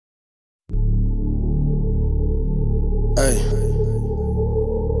Hey,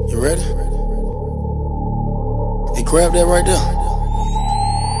 you ready? Hey, grab that right there.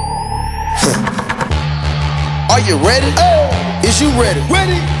 Are you ready? Hey. Is you ready?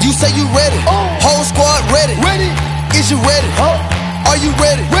 Ready. You say you ready. Oh. Whole squad ready. Ready. Is you ready? Huh? Are you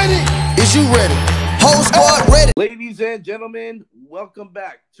ready? Ready. Is you ready? Whole squad ready. Ladies and gentlemen, welcome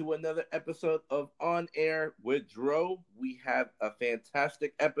back to another episode of On Air with Dro. We have a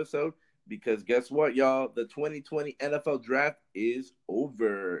fantastic episode because guess what, y'all? The 2020 NFL Draft is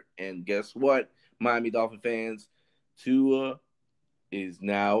over. And guess what, Miami Dolphin fans? Tua is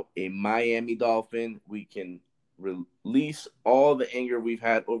now a Miami Dolphin. We can release all the anger we've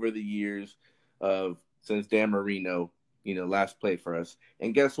had over the years since Dan Marino, last played for us.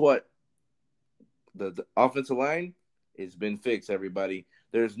 And guess what? The offensive line has been fixed, everybody.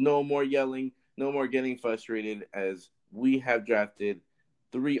 There's no more yelling, no more getting frustrated, as we have drafted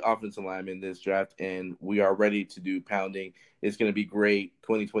 3 offensive linemen in this draft, and we are ready to do pounding. It's going to be great.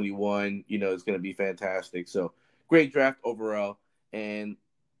 2021, it's going to be fantastic. So, great draft overall. And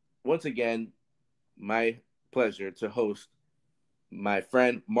once again, my pleasure to host my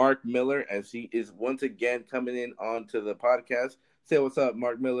friend Mark Miller, as he is once again coming in onto the podcast. Say what's up,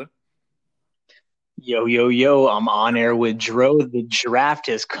 Mark Miller. Yo, I'm on air with Dro. The draft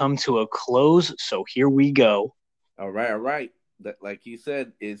has come to a close, so here we go. All right. Like he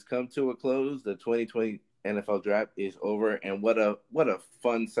said, it's come to a close. The 2020 NFL Draft is over, and what a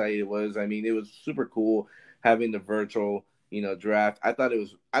fun sight it was. I mean, it was super cool having the virtual, draft.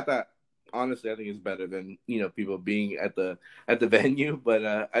 Honestly, I think it's better than, people being at the venue, but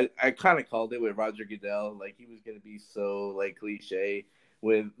I kind of called it with Roger Goodell. Like, he was going to be so, like, cliche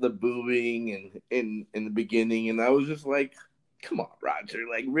with the booing and in the beginning, and I was just like, come on, Roger,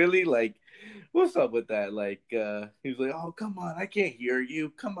 like, really? Like, what's up with that? Like, he was like, oh, come on, I can't hear you.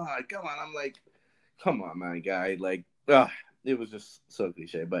 Come on. I'm like, come on, my guy. Like, it was just so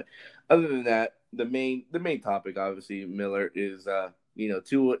cliche. But other than that, the main topic, obviously, Miller, is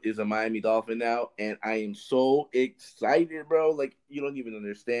Tua is a Miami Dolphin now, and I am so excited, bro. Like, you don't even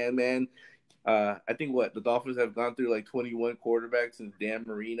understand, man. I think the Dolphins have gone through like 21 quarterbacks since Dan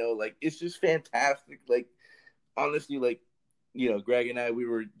Marino. Like, it's just fantastic. Like, honestly, like, Greg and I, we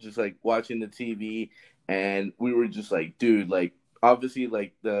were just like watching the TV, and we were just like, dude, like, obviously,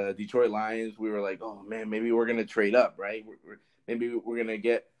 like, the Detroit Lions, we were like, oh man, maybe we're gonna trade up, right? Maybe we're gonna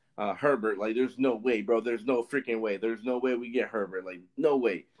get Herbert. Like, there's no way, bro. There's no freaking way. There's no way we get Herbert. Like, no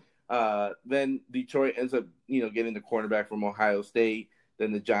way. Then Detroit ends up, getting the cornerback from Ohio State.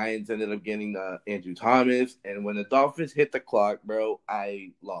 Then the Giants ended up getting Andrew Thomas. And when the Dolphins hit the clock, bro,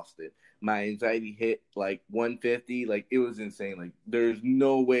 I lost it. My anxiety hit like 150. Like, it was insane. Like, there's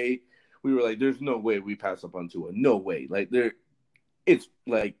no way. We were like, there's no way we pass up on Tua. No way. Like, it's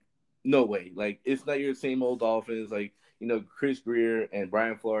like, no way. Like, it's not your same old Dolphins. Like, Chris Greer and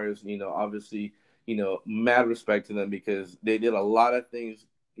Brian Flores, obviously, mad respect to them because they did a lot of things,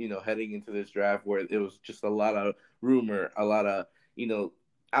 heading into this draft where it was just a lot of rumor, a lot of,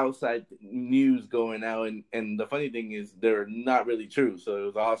 outside news going out. And the funny thing is they're not really true. So it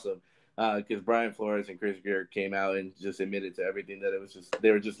was awesome because Brian Flores and Chris Greer came out and just admitted to everything that it was just, they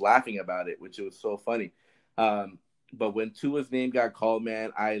were just laughing about it, which was so funny. But when Tua's name got called,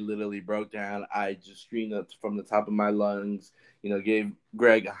 man, I literally broke down. I just screamed up from the top of my lungs, gave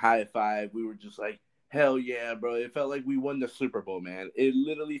Greg a high five. We were just like, hell yeah, bro. It felt like we won the Super Bowl, man. It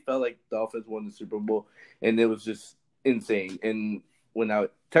literally felt like Dolphins won the Super Bowl, and it was just insane. And when I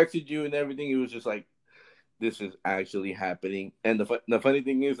texted you and everything, it was just like, this is actually happening. And the funny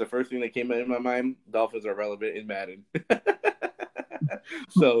thing is, the first thing that came in my mind, Dolphins are relevant in Madden.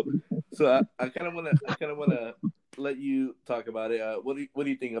 so I kind of want to let you talk about it. What do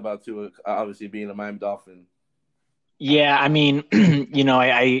you think about Tua obviously being a Miami Dolphin? Yeah, I mean,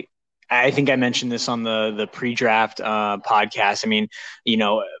 I think I mentioned this on the pre-draft podcast. I mean,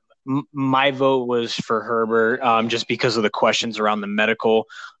 my vote was for Herbert just because of the questions around the medical.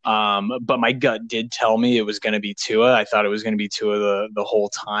 But my gut did tell me it was going to be Tua. I thought it was going to be Tua the whole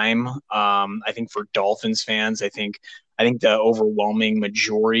time. I think for Dolphins fans, I think the overwhelming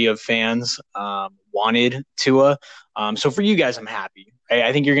majority of fans wanted Tua. So for you guys, I'm happy.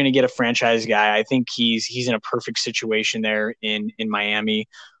 I think you're going to get a franchise guy. I think he's in a perfect situation there in Miami.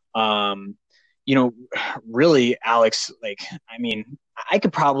 Really, Alex, like, I mean, I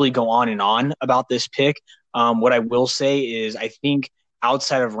could probably go on and on about this pick. What I will say is I think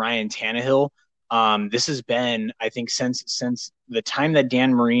outside of Ryan Tannehill, this has been, I think, since the time that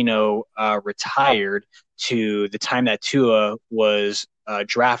Dan Marino retired to the time that Tua was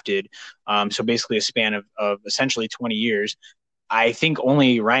drafted, so basically a span of essentially 20 years, I think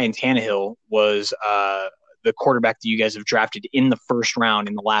only Ryan Tannehill was the quarterback that you guys have drafted in the first round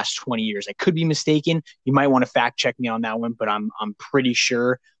in the last 20 years. I could be mistaken. You might want to fact check me on that one, but I'm pretty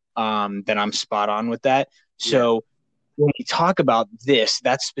sure that I'm spot on with that. So when we talk about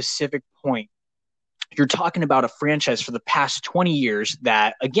that specific point, you're talking about a franchise for the past 20 years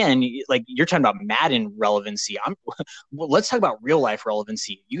that, again, like you're talking about Madden relevancy. Well, let's talk about real life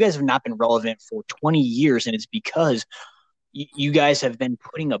relevancy. You guys have not been relevant for 20 years, and it's because you guys have been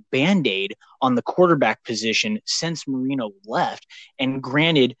putting a Band-Aid on the quarterback position since Marino left. And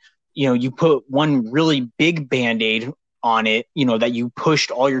granted, you put one really big Band-Aid on it, that you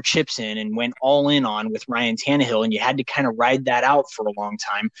pushed all your chips in and went all in on with Ryan Tannehill, and you had to kind of ride that out for a long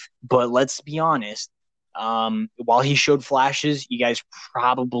time. But let's be honest, while he showed flashes, you guys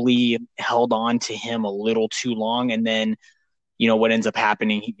probably held on to him a little too long. And then, what ends up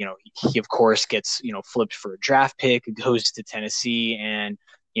happening, he of course gets, flipped for a draft pick, goes to Tennessee, and,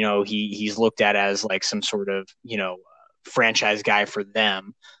 he's looked at as like some sort of, franchise guy for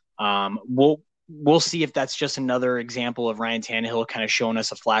them. We'll see if that's just another example of Ryan Tannehill kind of showing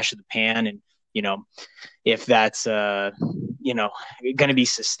us a flash of the pan, and, if that's, going to be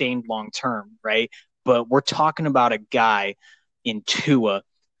sustained long term, right? But we're talking about a guy in Tua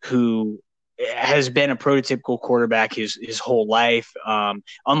who has been a prototypical quarterback his whole life.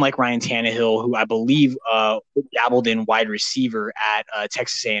 Unlike Ryan Tannehill, who I believe dabbled in wide receiver at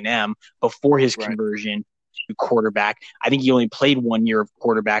Texas A&M before his conversion to quarterback. I think he only played 1 year of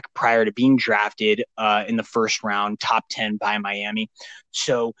quarterback prior to being drafted in the first round, top 10 by Miami.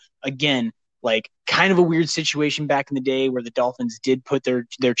 So again, like kind of a weird situation back in the day where the Dolphins did put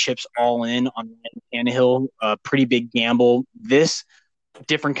their chips all in on Tannehill, a pretty big gamble. This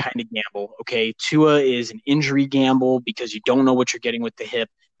different kind of gamble. Okay. Tua is an injury gamble because you don't know what you're getting with the hip.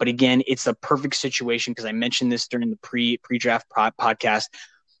 But again, it's a perfect situation because I mentioned this during the pre-draft podcast.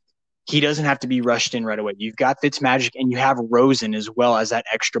 He doesn't have to be rushed in right away. You've got Fitzmagic and you have Rosen as well as that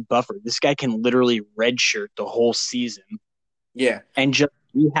extra buffer. This guy can literally redshirt the whole season. Yeah. And just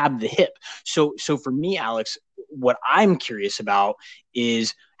rehab the hip. So for me, Alex, what I'm curious about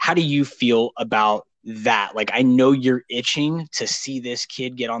is how do you feel about that? Like, I know you're itching to see this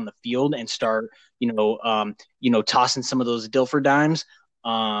kid get on the field and start, tossing some of those Dilfer dimes,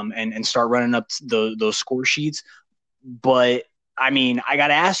 and start running up those score sheets. But I mean, I got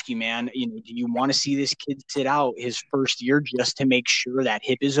to ask you, man, do you want to see this kid sit out his first year just to make sure that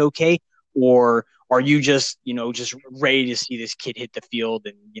hip is okay? Or are you just ready to see this kid hit the field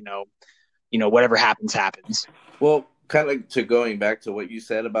and, whatever happens? Well, kind of to going back to what you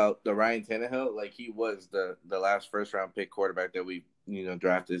said about the Ryan Tannehill, like he was the last first round pick quarterback that we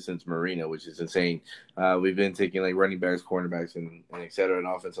drafted since Marino, which is insane. We've been taking like running backs, cornerbacks, and et cetera, and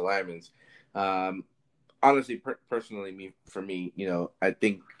offensive linemen. Honestly, personally, for me, I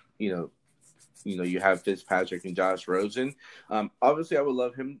think you have Fitzpatrick and Josh Rosen. Obviously, I would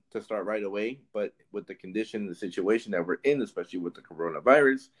love him to start right away, but with the condition, the situation that we're in, especially with the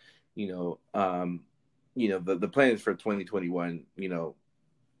coronavirus, the plan is for 2021,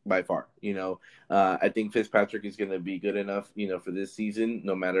 by far. I think Fitzpatrick is going to be good enough, for this season,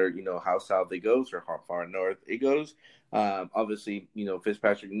 no matter, how south it goes or how far north it goes. Obviously,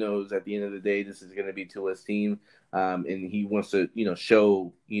 Fitzpatrick knows at the end of the day, this is going to be Tua's team. And he wants to,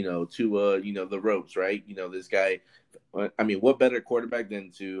 show, Tua, the ropes, right? This guy, I mean, what better quarterback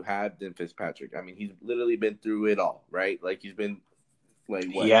than Fitzpatrick? I mean, he's literally been through it all, right? Like he's been like,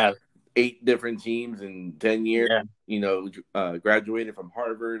 what? Yeah. 8 different teams in 10 years, graduated from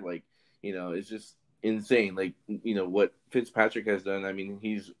Harvard. Like, it's just insane. Like, what Fitzpatrick has done. I mean,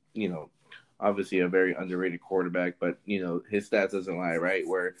 he's, obviously a very underrated quarterback, but, his stats doesn't lie, right?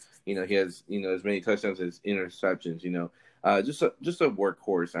 Where, he has, as many touchdowns as interceptions, just a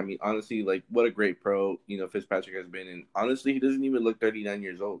workhorse. I mean, honestly, like what a great pro, Fitzpatrick has been. And honestly, he doesn't even look 39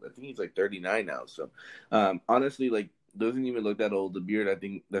 years old. I think he's like 39 now. So, honestly, like, doesn't even look that old. The beard, I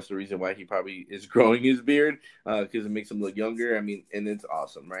think that's the reason why he probably is growing his beard, because it makes him look younger. I mean, and it's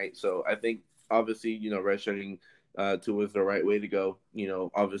awesome, right? So I think obviously, redshirting Tua is the right way to go.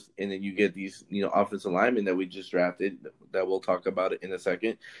 Obviously, and then you get these, offensive linemen that we just drafted that we'll talk about it in a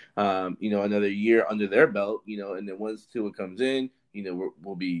second. Another year under their belt, and then once Tua comes in,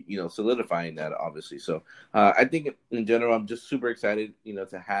 we'll be, solidifying that, obviously. So I think in general, I'm just super excited,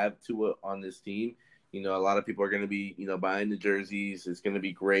 to have Tua on this team. A lot of people are going to be, buying the jerseys. It's going to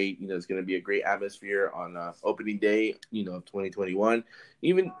be great. It's going to be a great atmosphere on opening day, of 2021,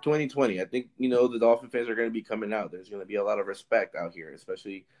 even 2020. I think, the Dolphin fans are going to be coming out. There's going to be a lot of respect out here,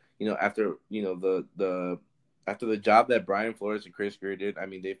 especially, after, after the job that Brian Flores and Chris Greer did. I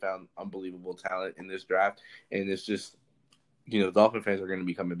mean, they found unbelievable talent in this draft, and it's just Dolphin fans are going to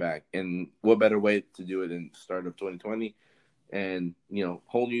be coming back, and what better way to do it than start of 2020, and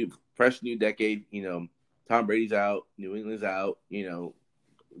whole new, fresh new decade. Tom Brady's out, New England's out.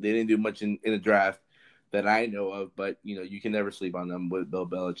 They didn't do much in the draft that I know of, but you can never sleep on them with Bill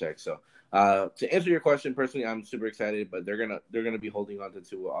Belichick. So to answer your question, personally, I'm super excited, but they're gonna be holding on to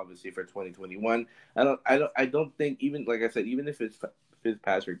Tua obviously for 2021. I don't think, even like I said, even if it's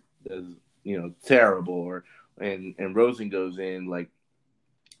Fitzpatrick does terrible, and Rosen goes in, like,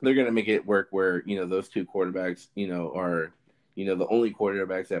 they're gonna make it work where those two quarterbacks are the only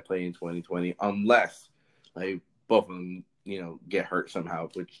quarterbacks that play in 2020, unless like both of them get hurt somehow,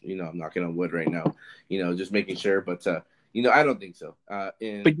 which I'm knocking on wood right now, just making sure, but I don't think so,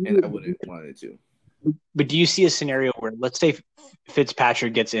 and I wouldn't want it to. But do you see a scenario where, let's say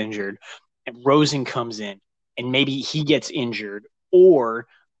Fitzpatrick gets injured and Rosen comes in and maybe he gets injured, or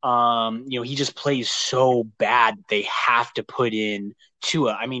he just plays so bad they have to put in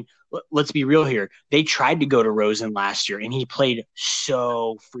Tua? I mean, let's be real here. They tried to go to Rosen last year and he played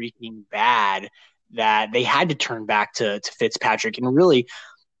so freaking bad that they had to turn back to Fitzpatrick. And really,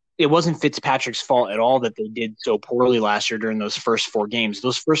 it wasn't Fitzpatrick's fault at all that they did so poorly last year during those first 4 games.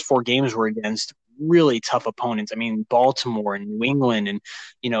 Those first 4 games were against really tough opponents. I mean, Baltimore and New England and,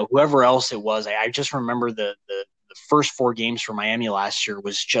 whoever else it was. I just remember the first 4 games for Miami last year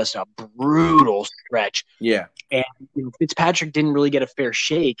was just a brutal stretch. Yeah. And Fitzpatrick didn't really get a fair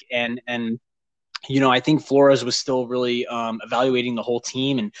shake. And I think Flores was still really evaluating the whole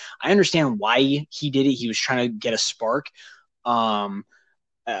team, and I understand why he did it. He was trying to get a spark.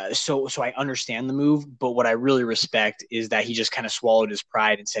 So I understand the move, but what I really respect is that he just kind of swallowed his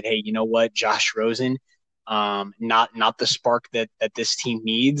pride and said, "Hey, you know what, Josh Rosen, not the spark that this team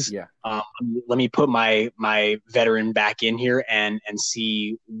needs. Yeah. Let me put my veteran back in here and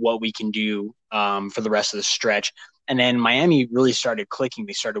see what we can do for the rest of the stretch." And then Miami really started clicking.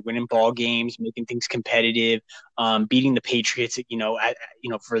 They started winning ball games, making things competitive, beating the Patriots,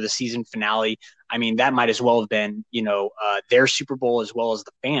 for the season finale. I mean, that might as well have been, their Super Bowl as well as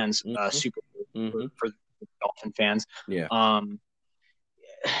the fans' Super Bowl for the Dolphin fans. Yeah.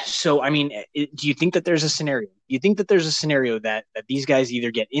 So, I mean, do you think that there's a scenario? Do you think that there's a scenario that these guys either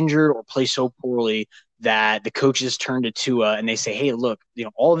get injured or play so poorly that the coaches turn to Tua and they say, "Hey, look,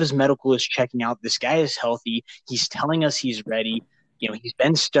 all of his medical is checking out. This guy is healthy. He's telling us he's ready. He's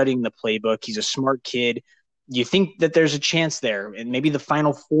been studying the playbook. He's a smart kid." Do you think that there's a chance there, and maybe the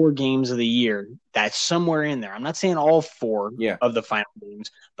final 4 games of the year, that's somewhere in there? I'm not saying all 4 of the final games,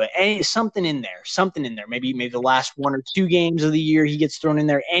 but something in there. Maybe the last 1 or 2 games of the year he gets thrown in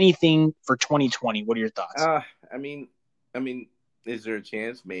there. Anything for 2020? What are your thoughts? I mean, is there a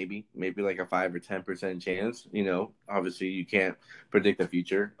chance? Maybe like a 5 or 10% chance. Obviously you can't predict the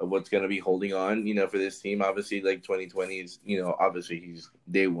future of what's going to be holding on, for this team. Obviously, like 2020 is, obviously he's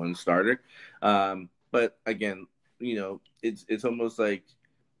day 1 starter. But again, it's almost like,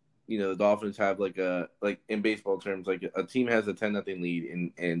 the Dolphins have like in baseball terms, like a team has a 10-0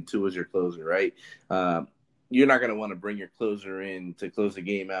 lead and Tua is your closer, right? You're not going to want to bring your closer in to close the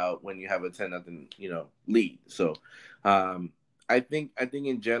game out when you have a 10-0, lead. So, I think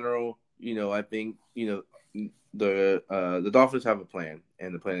in general, I think, the Dolphins have a plan,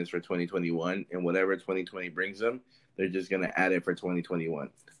 and the plan is for 2021, and whatever 2020 brings them, they're just going to add it for 2021.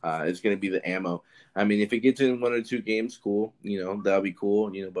 It's going to be the ammo. I mean, if it gets in 1 or 2 games, cool, that'll be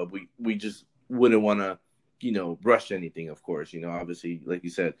cool, but we just wouldn't want to, rush anything, of course, obviously, like you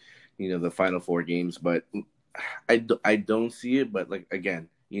said, the final 4 games, but I don't see it. But like, again,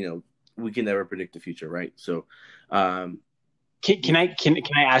 we can never predict the future, right? So, Can I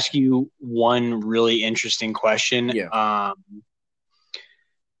ask you one really interesting question? Yeah.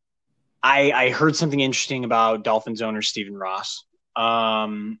 I heard something interesting about Dolphins owner Stephen Ross.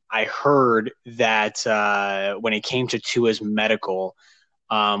 I heard that when it came to Tua's medical,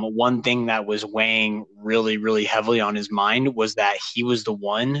 one thing that was weighing really, really heavily on his mind was that he was the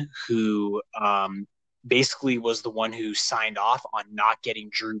one who basically was the one who signed off on not getting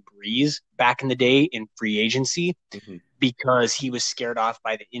Drew Brees back in the day in free agency. Mm-hmm. Because he was scared off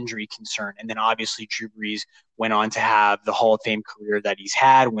by the injury concern. And then obviously Drew Brees went on to have the Hall of Fame career that he's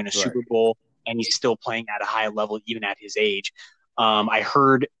had, win a Super Bowl, and he's still playing at a high level even at his age. I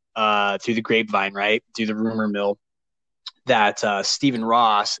heard through the grapevine, right, through the rumor mill, that Stephen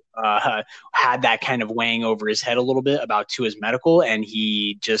Ross had that kind of weighing over his head a little bit about Tua's medical, and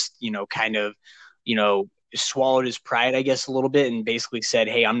he just, swallowed his pride, I guess, a little bit, and basically said,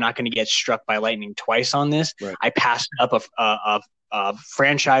 "Hey, I'm not going to get struck by lightning twice on this. Right. I passed up a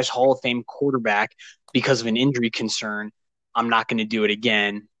franchise Hall of Fame quarterback because of an injury concern. I'm not going to do it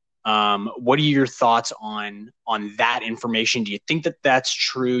again. What are your thoughts on that information? Do you think that that's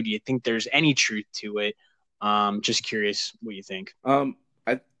true? Do you think there's any truth to it? Just curious what you think.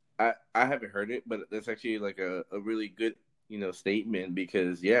 I I haven't heard it, but that's actually like a really good statement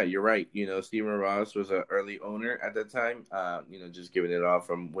because yeah, you're right. Stephen Ross was an early owner at that time. Just giving it off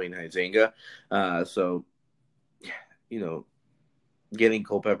from Wayne Huizenga. So you know, getting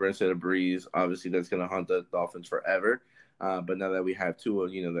Culpepper instead of Breeze, obviously that's going to haunt the Dolphins forever. But now that we have Tua,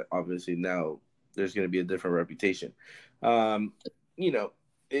 that obviously now there's going to be a different reputation. Um, you know,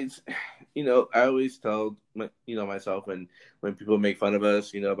 it's I always tell myself when people make fun of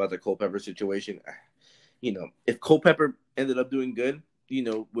us, about the Culpepper situation. If Culpepper ended up doing good,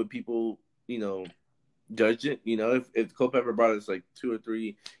 would people judge it? If Culpepper brought us like 2 or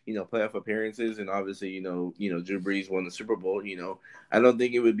 3, playoff appearances, and obviously, Drew Brees won the Super Bowl, I don't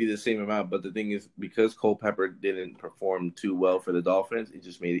think it would be the same amount. But the thing is, because Culpepper didn't perform too well for the Dolphins, it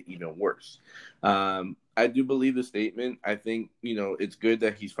just made it even worse. I do believe the statement. I think, it's good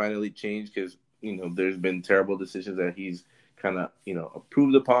that he's finally changed because, there's been terrible decisions that he's kind of,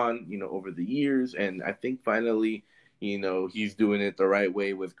 approved upon, over the years. And I think finally, he's doing it the right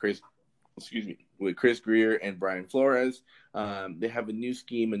way with Chris Grier and Brian Flores. They have a new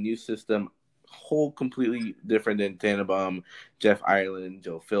scheme, a new system, whole completely different than Tannenbaum, Jeff Ireland,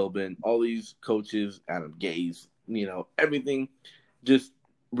 Joe Philbin, all these coaches, Adam Gase, everything just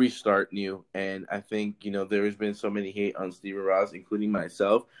restart new. And I think, there has been so many hate on Stephen Ross, including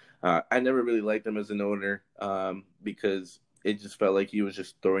myself. I never really liked him as an owner because it just felt like he was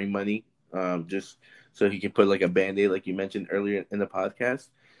just throwing money just so he could put like a Band-Aid, like you mentioned earlier in the podcast.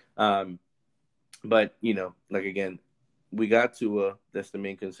 But, like again, we got Tua. That's the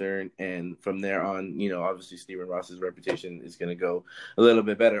main concern. And from there on, obviously Stephen Ross's reputation is going to go a little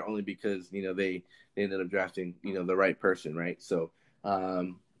bit better only because, they ended up drafting, the right person, right? So,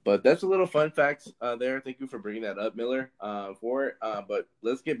 but that's a little fun facts there. Thank you for bringing that up, Miller, for it. But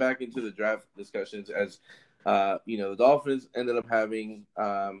let's get back into the draft discussions as, the Dolphins ended up having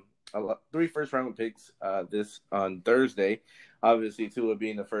 3 first-round picks this on Thursday. Obviously, Tua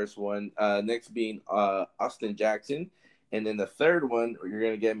being the first one. Next being Austin Jackson. And then the third one, you're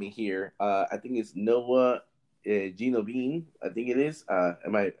going to get me here. I think it's Noah Genovine. I think it is.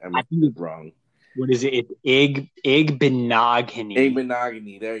 Am I wrong? What is it? Ig Benogany. Ig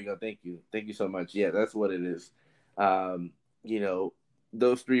Benogany. There you go. Thank you. Thank you so much. Yeah, that's what it is.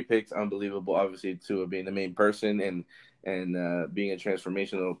 Those 3 picks, unbelievable. Obviously, Tua being the main person and being a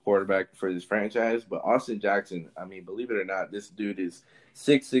transformational quarterback for this franchise. But Austin Jackson, I mean, believe it or not, this dude is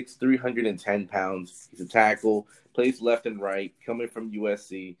 6'6", 310 pounds. He's a tackle, plays left and right, coming from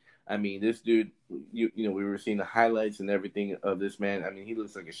USC. I mean, this dude, we were seeing the highlights and everything of this man. I mean, he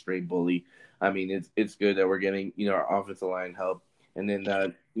looks like a straight bully. I mean, it's good that we're getting, our offensive line help. And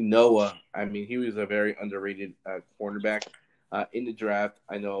then Noah, I mean, he was a very underrated cornerback in the draft.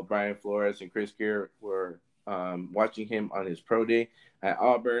 I know Brian Flores and Chris Grier were watching him on his pro day at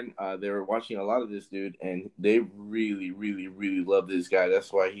Auburn. They were watching a lot of this dude, and they really, really, really love this guy.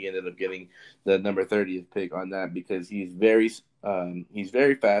 That's why he ended up getting the number 30th pick on that because he's very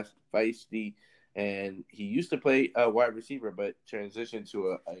fast, feisty, and he used to play a wide receiver, but transitioned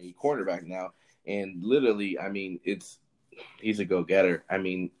to a cornerback now. And literally, I mean, he's a go-getter. I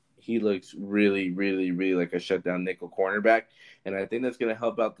mean, he looks really, really, really like a shutdown nickel cornerback. And I think that's going to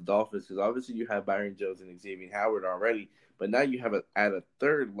help out the Dolphins because obviously you have Byron Jones and Xavier Howard already, but now you have add a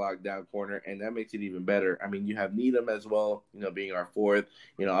third lockdown corner, and that makes it even better. I mean, you have Needham as well, being our 4th.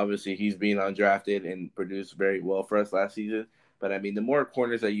 Obviously he's being undrafted and produced very well for us last season. But, I mean, the more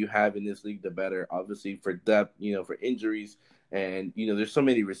corners that you have in this league, the better. Obviously for depth, for injuries. And, there's so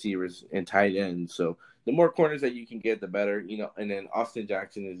many receivers and tight ends. So the more corners that you can get, the better. And then Austin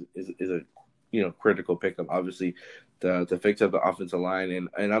Jackson is a critical pickup, obviously, to fix up the offensive line.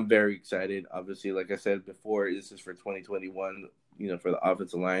 And I'm very excited. Obviously, like I said before, this is for 2021, for the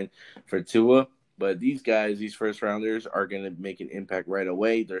offensive line for Tua. But these guys, these first rounders, are going to make an impact right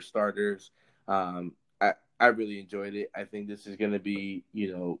away. They're starters. I really enjoyed it. I think this is going to be,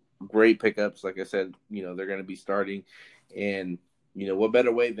 great pickups. Like I said, they're going to be starting. And, what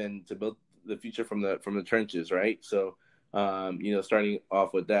better way than to build the future from the trenches, right? So, starting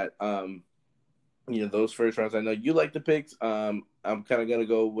off with that, those first rounds, I know you like the picks. I'm kind of going to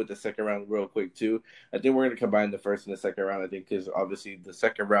go with the second round real quick too. I think we're going to combine the first and the second round. I think because obviously the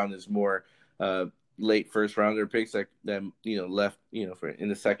second round is more late first rounder picks that left for in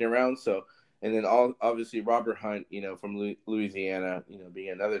the second round. So, and then obviously Robert Hunt, from Louisiana, being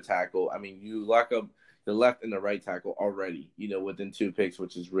another tackle. I mean, you lock up the left and the right tackle already, within 2 picks,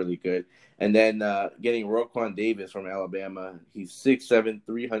 which is really good. And then getting Raekwon Davis from Alabama, he's 6'7",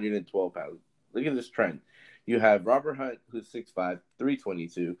 312 pounds. Look at this trend. You have Robert Hunt, who's 6'5",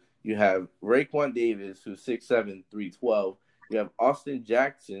 322. You have Raekwon Davis, who's 6'7", 312. You have Austin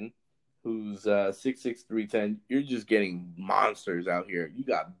Jackson, who's 6'6", 310. You're just getting monsters out here. You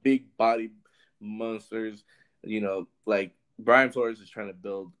got big body monsters. Like Brian Flores is trying to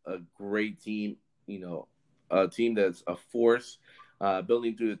build a great team, a team that's a force,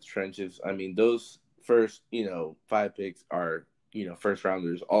 building through the trenches. I mean, those first, 5 picks are, first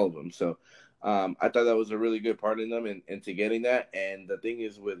rounders, all of them. So I thought that was a really good part in them and to getting that. And the thing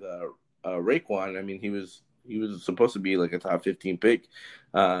is with Raekwon, I mean, he was supposed to be like a top 15 pick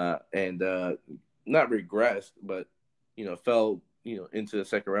and not regressed, but, fell, into the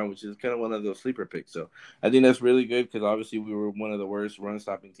second round, which is kind of one of those sleeper picks. So I think that's really good because obviously we were one of the worst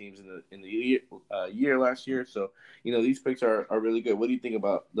run-stopping teams in the year last year. So, these picks are really good. What do you think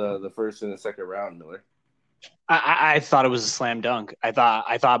about the first and the second round, Miller? I thought it was a slam dunk. I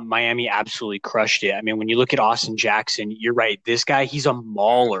thought Miami absolutely crushed it. I mean, when you look at Austin Jackson, you're right. This guy, he's a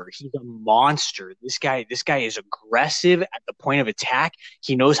mauler. He's a monster. This guy is aggressive at the point of attack.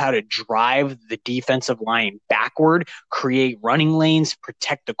 He knows how to drive the defensive line backward, create running lanes,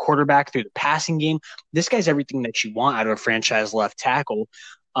 protect the quarterback through the passing game. This guy's everything that you want out of a franchise left tackle.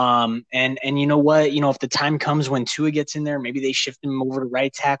 And you know what, if the time comes when Tua gets in there, maybe they shift him over to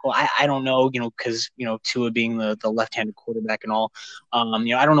right tackle. I don't know, because, Tua being the left-handed quarterback and all,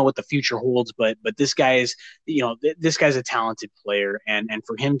 I don't know what the future holds, but this guy is, this guy's a talented player. And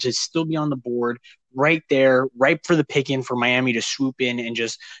for him to still be on the board right there, ripe for the pick-in for Miami to swoop in and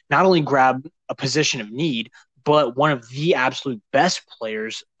just not only grab a position of need, but one of the absolute best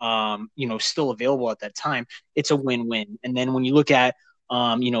players, still available at that time, it's a win-win. And then when you look at,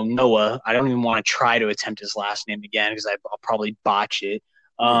 Noah, I don't even want to try to attempt his last name again because I'll probably botch it.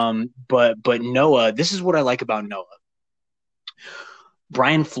 But Noah, this is what I like about Noah.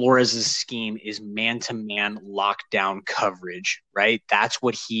 Brian Flores' scheme is man-to-man lockdown coverage, right? That's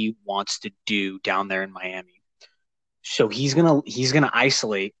what he wants to do down there in Miami. So he's gonna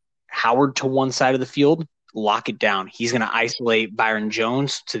isolate Howard to one side of the field, lock it down. He's going to isolate Byron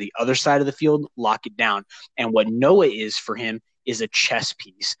Jones to the other side of the field, lock it down. And what Noah is for him is a chess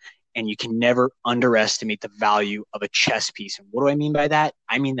piece. And you can never underestimate the value of a chess piece. And what do I mean by that?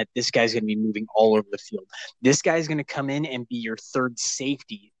 I mean that this guy's going to be moving all over the field. This guy's going to come in and be your third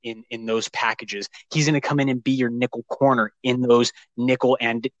safety in those packages. He's going to come in and be your nickel corner in those nickel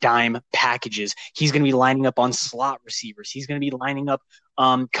and dime packages. He's going to be lining up on slot receivers. He's going to be lining up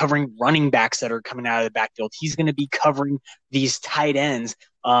covering running backs that are coming out of the backfield. He's going to be covering these tight ends.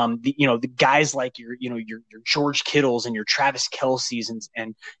 The guys like your George Kittles and your Travis Kelce's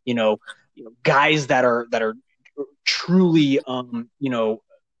and guys that are truly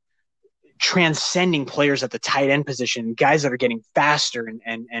transcending players at the tight end position, guys that are getting faster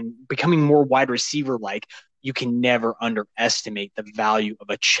and becoming more wide receiver like. You can never underestimate the value of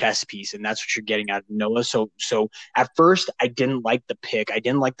a chess piece, and that's what you're getting out of Noah. So at first, I didn't like the pick. I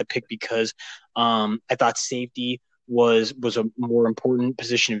didn't like the pick because I thought safety was a more important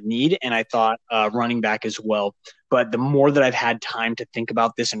position of need, and I thought running back as well. But the more that I've had time to think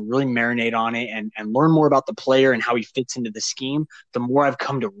about this and really marinate on it and learn more about the player and how he fits into the scheme, the more I've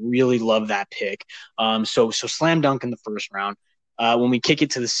come to really love that pick. So slam dunk in the first round. When we kick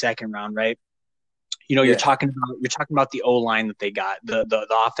it to the second round, right? You're talking about the O-line that they got, the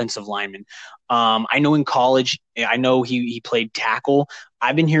offensive lineman. I know in college, I know he played tackle.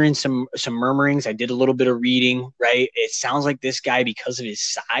 I've been hearing some murmurings. I did a little bit of reading, right? It sounds like this guy, because of his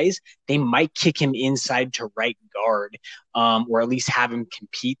size, they might kick him inside to right guard, or at least have him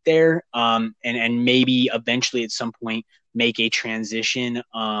compete there, and maybe eventually at some point make a transition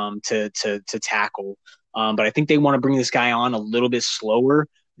to tackle. But I think they want to bring this guy on a little bit slower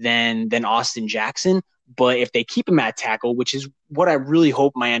than Austin Jackson. But if they keep him at tackle, which is what I really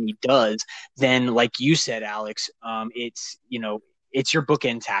hope Miami does, then like you said, Alex, it's your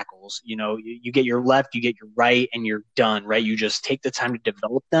bookend tackles. You get your left, you get your right, and you're done, right? You just take the time to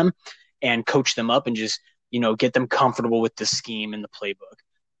develop them and coach them up and just, get them comfortable with the scheme and the playbook.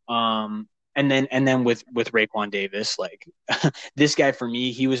 And then with Raekwon Davis, like this guy for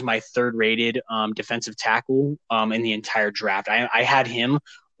me, he was my third rated defensive tackle in the entire draft. I had him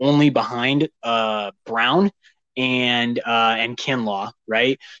only behind Brown and Kinlaw,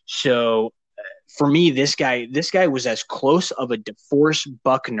 right? So for me, this guy was as close of a DeForest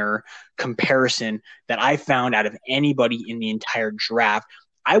Buckner comparison that I found out of anybody in the entire draft.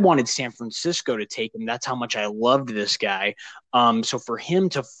 I wanted San Francisco to take him. That's how much I loved this guy. So for him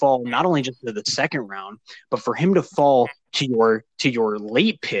to fall not only just to the second round, but for him to fall to your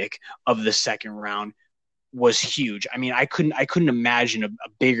late pick of the second round was huge. I mean, I couldn't imagine a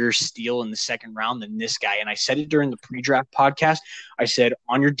bigger steal in the second round than this guy. And I said it during the pre-draft podcast. I said,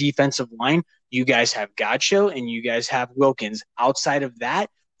 on your defensive line, you guys have Godcho and you guys have Wilkins. Outside of that,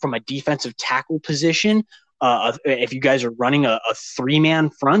 from a defensive tackle position, if you guys are running a three-man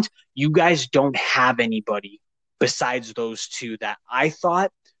front, you guys don't have anybody besides those two that I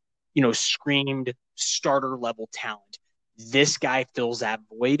thought, screamed starter level talent. This guy fills that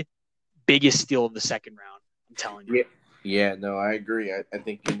void. Biggest steal of the second round, I'm telling you. Yeah, no, I agree. I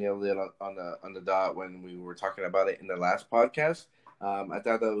think you nailed it on the dot when we were talking about it in the last podcast. I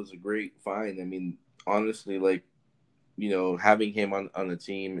thought that was a great find. I mean, honestly, like, having him on the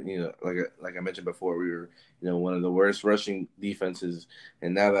team, like I mentioned before, we were, one of the worst rushing defenses,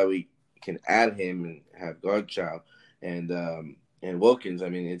 and now that we can add him and have Godchild and Wilkins, I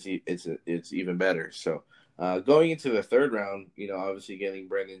mean, it's even better. So going into the third round, obviously getting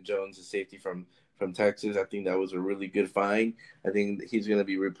Brandon Jones, a safety from Texas, I think that was a really good find. I think he's going to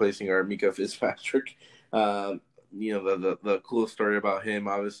be replacing our Mika Fitzpatrick. The cool story about him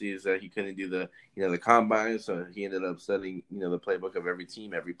obviously is that he couldn't do the combine, so he ended up studying the playbook of every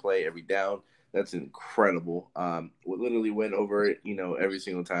team, every play, every down. That's incredible. We literally went over it every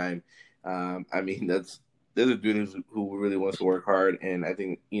single time. I mean, there's a dude who really wants to work hard, and I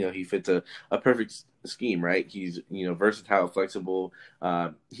think he fits a perfect scheme, right? He's versatile, flexible.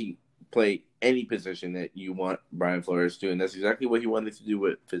 He play any position that you want Brian Flores to, and that's exactly what he wanted to do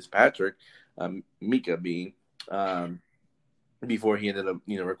with Fitzpatrick, Mika being. Before he ended up,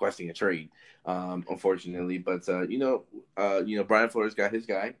 requesting a trade, unfortunately. But Brian Flores got his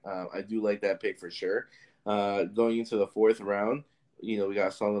guy. I do like that pick for sure. Going into the fourth round, we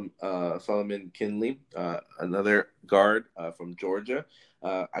got Solomon Kinley, another guard from Georgia.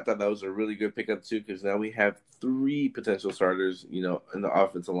 I thought that was a really good pickup too, because now we have 3 potential starters, in the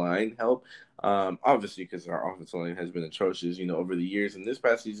offensive line help. Obviously, because our offensive line has been atrocious, over the years. And this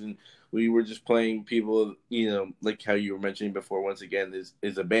past season, we were just playing people, like how you were mentioning before. Once again,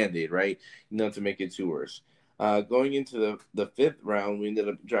 is a Band-Aid, right? To make it too worse. Going into the 5th round, we ended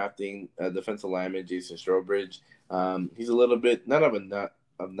up drafting defensive lineman Jason Strowbridge. He's a little bit not of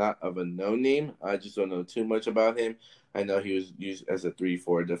a no name. I just don't know too much about him. I know he was used as a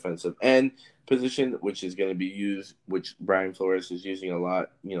 3-4 defensive end position, which is going to be used, which Brian Flores is using a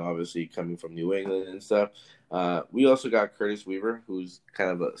lot, obviously coming from New England and stuff. We also got Curtis Weaver, who's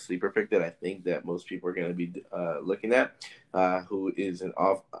kind of a sleeper pick that I think that most people are going to be looking at, who is an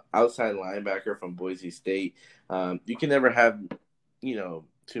outside linebacker from Boise State. You can never have,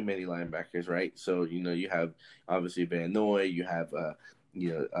 too many linebackers, right? So, you have obviously Van Noy, you have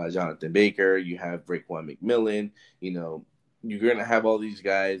Jonathan Baker, you have Raekwon McMillan, you're going to have all these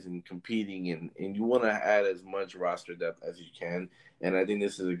guys and competing, and you want to add as much roster depth as you can. And I think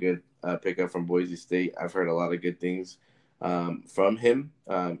this is a good pickup from Boise State. I've heard a lot of good things from him.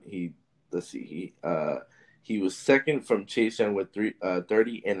 He was second from Chase Young with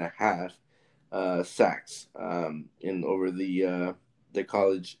 30.5 sacks in over the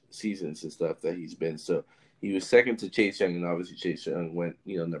college seasons and stuff that he's been. So he was second to Chase Young, and obviously Chase Young went,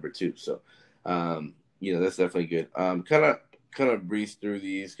 number 2. So, that's definitely good. Kind of breeze through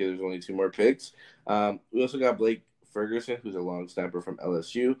these because there's only 2 more picks. We also got Blake Ferguson, who's a long snapper from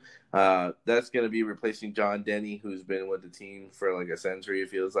LSU. That's going to be replacing John Denny, who's been with the team for like a century, it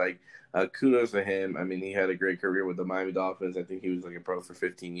feels like. Kudos to him. I mean, he had a great career with the Miami Dolphins. I think he was like a pro for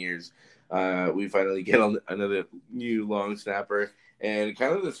 15 years. We finally get another new long snapper. And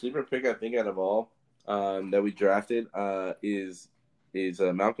kind of the sleeper pick, I think, out of all that we drafted is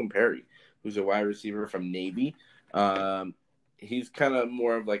Malcolm Perry, who's a wide receiver from Navy. He's kind of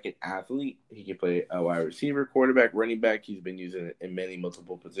more of like an athlete. He can play a wide receiver, quarterback, running back. He's been using it in many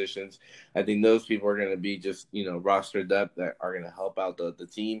multiple positions. I think those people are going to be just, roster depth that are going to help out the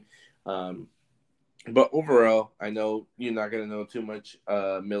team. But overall, I know you're not going to know too much,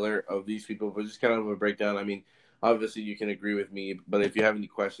 Miller, of these people, but just kind of a breakdown. I mean, obviously you can agree with me, but if you have any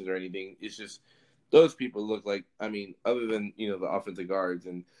questions or anything, it's just those people look like, I mean, other than, the offensive guards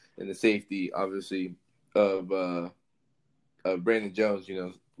and the safety, obviously, of Brandon Jones,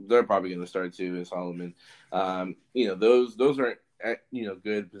 they're probably going to start too, and Solomon. Those aren't,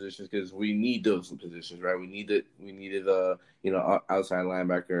 good positions because we need those positions, right? We needed outside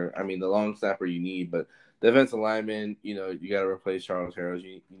linebacker. I mean, the long snapper you need, but defensive lineman, you got to replace Charles Harris.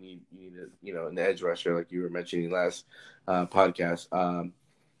 You need an edge rusher like you were mentioning last podcast.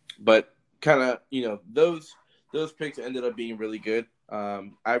 But kind of, those picks ended up being really good.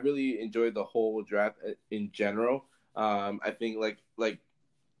 I really enjoyed the whole draft in general. I think like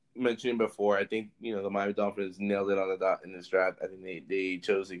mentioned before, I think the Miami Dolphins nailed it on the dot in this draft. I think they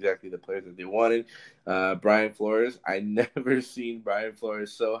chose exactly the players that they wanted. Brian Flores, I never seen Brian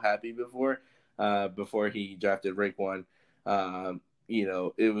Flores so happy before he drafted Raekwon.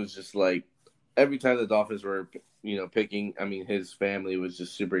 It was just like every time the Dolphins were picking, I mean, his family was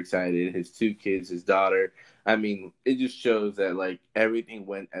just super excited. His two kids, his daughter. I mean, it just shows that like everything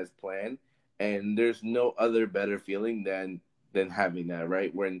went as planned, and there's no other better feeling than having that,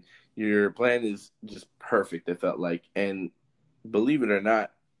 right? When your plan is just perfect, it felt like. And believe it or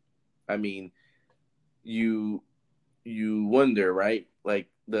not, I mean, you wonder, right? Like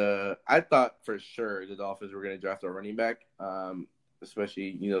I thought for sure the Dolphins were going to draft a running back,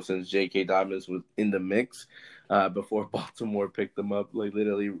 especially since J.K. Dobbins was in the mix before Baltimore picked them up, like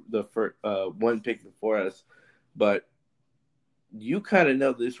literally the first one pick before us. But you kind of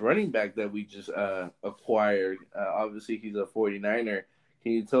know this running back that we just acquired. Obviously, he's a 49er.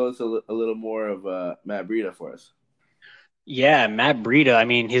 Can you tell us a little more of Matt Breida for us? Yeah, Matt Breida. I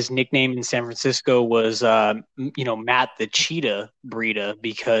mean, his nickname in San Francisco was, Matt the Cheetah Breida,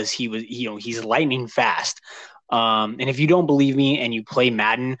 because he was, he's lightning fast. And if you don't believe me and you play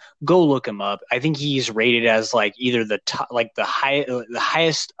Madden, go look him up. I think he's rated as like either the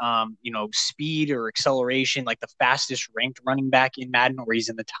highest, speed or acceleration, like the fastest ranked running back in Madden, or he's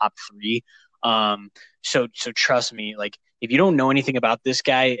in the top 3. So trust me, like if you don't know anything about this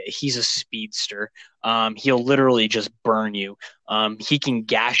guy, he's a speedster. He'll literally just burn you. He can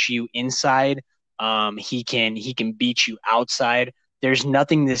gash you inside. He can beat you outside. There's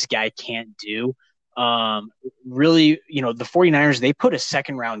nothing this guy can't do. Really, the 49ers, they put a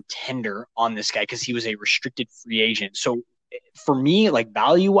second round tender on this guy because he was a restricted free agent. So for me, like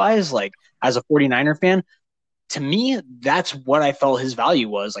value wise, like as a 49er fan, to me, that's what I felt his value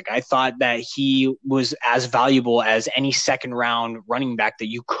was. Like I thought that he was as valuable as any second round running back that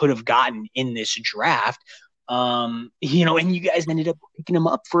you could have gotten in this draft. And you guys ended up picking him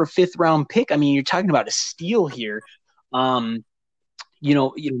up for a 5th round pick. I mean, you're talking about a steal here. Matt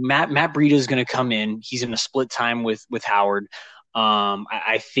Breida is going to come in. He's going to split time with Howard.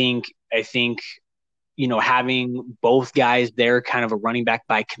 I think having both guys there, kind of a running back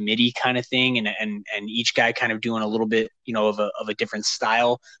by committee kind of thing, and each guy kind of doing a little bit, of a different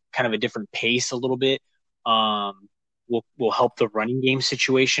style, kind of a different pace a little bit, will help the running game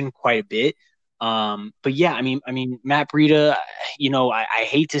situation quite a bit. But yeah, I mean, Matt Breida, I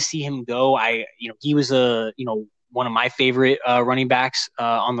hate to see him go. He was one of my favorite running backs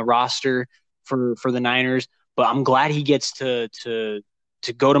on the roster for the Niners, but I'm glad he gets to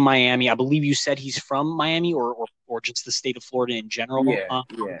go to Miami. I believe you said he's from Miami or just the state of Florida in general. Yeah.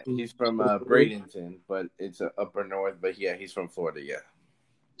 He's from Bradenton, but it's upper north. But yeah, he's from Florida. Yeah.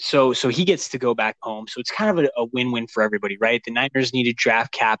 So he gets to go back home. So it's kind of a win-win for everybody, right? The Niners needed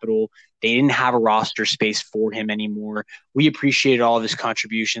draft capital. They didn't have a roster space for him anymore. We appreciated all of his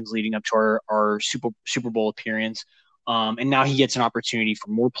contributions leading up to our Super Bowl appearance. And now he gets an opportunity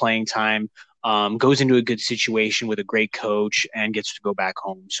for more playing time, goes into a good situation with a great coach, and gets to go back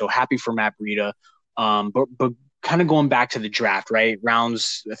home. So happy for Matt Breida. But kind of going back to the draft, right?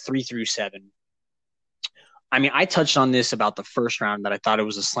 Rounds 3 through 7. I mean, I touched on this about the first round, that I thought it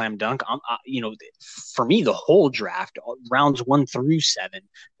was a slam dunk. For me, the whole draft, rounds 1 through 7,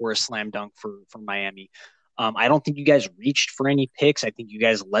 were a slam dunk for Miami. I don't think you guys reached for any picks. I think you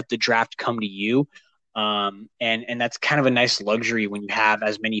guys let the draft come to you. And that's kind of a nice luxury when you have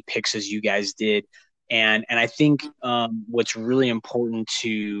as many picks as you guys did. And I think what's really important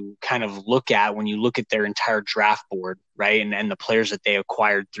to kind of look at when you look at their entire draft board, right, and the players that they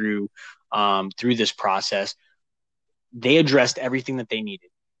acquired through this process, they addressed everything that they needed.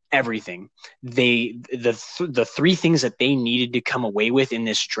 Everything. The 3 things that they needed to come away with in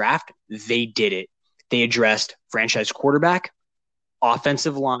this draft, they did it. They addressed franchise quarterback,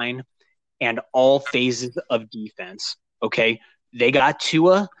 offensive line, and all phases of defense. Okay. They got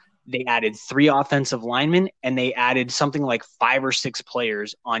Tua. They added 3 offensive linemen, and they added something like 5 or 6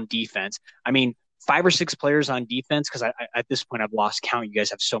 players on defense. I mean, 5 or 6 players on defense, because at this point I've lost count. You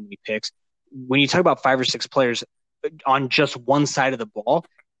guys have so many picks. When you talk about 5 or 6 players on just one side of the ball,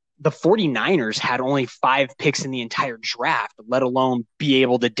 the 49ers had only 5 picks in the entire draft, let alone be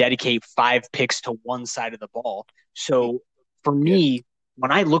able to dedicate 5 picks to one side of the ball. So for me,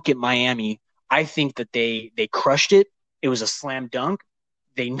 when I look at Miami, I think that they crushed it. It was a slam dunk.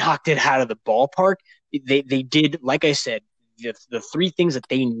 They knocked it out of the ballpark. They did, like I said, the 3 things that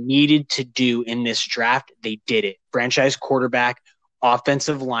they needed to do in this draft, they did it. Franchise quarterback,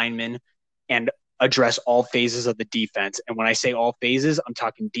 offensive lineman, and address all phases of the defense. And when I say all phases, I'm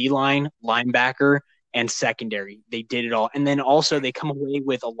talking D-line, linebacker, and secondary. They did it all. And then also they come away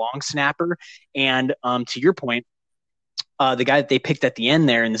with a long snapper. And to your point, the guy that they picked at the end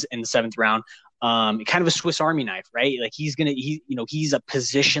there in the seventh round, kind of a Swiss Army knife, right? Like he's a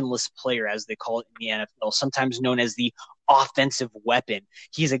positionless player, as they call it in the NFL, sometimes known as the offensive weapon.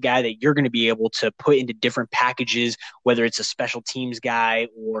 He's a guy that you're going to be able to put into different packages, whether it's a special teams guy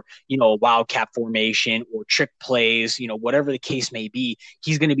or, a wildcat formation or trick plays, whatever the case may be.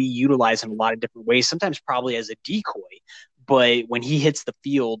 He's going to be utilized in a lot of different ways, sometimes probably as a decoy. But when he hits the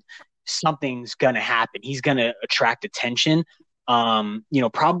field, something's going to happen. He's going to attract attention.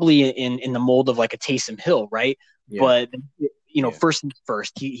 Probably in the mold of like a Taysom Hill, right? Yeah. But first things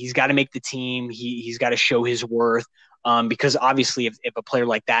first, he's got to make the team. He's got to show his worth. Because obviously, if a player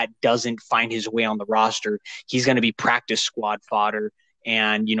like that doesn't find his way on the roster, he's going to be practice squad fodder,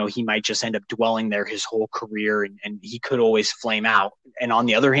 and he might just end up dwelling there his whole career, and he could always flame out. And on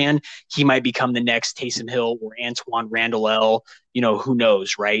the other hand, he might become the next Taysom Hill or Antoine Randall L. Who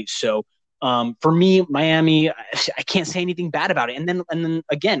knows, right? So. For me, Miami, I can't say anything bad about it. And then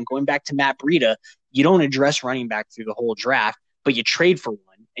again, going back to Matt Breida, you don't address running back through the whole draft, but you trade for one.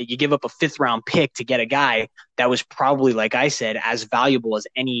 You give up a 5th round pick to get a guy that was probably, like I said, as valuable as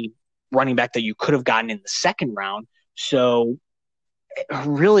any running back that you could have gotten in the 2nd round. So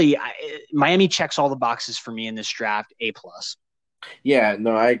really, Miami checks all the boxes for me in this draft. A+. Yeah,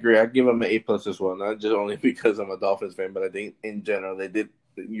 no, I agree. I give them an A+ as well, not just only because I'm a Dolphins fan, but I think in general they did.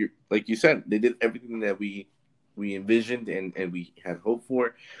 Like you said, they did everything that we envisioned and we had hoped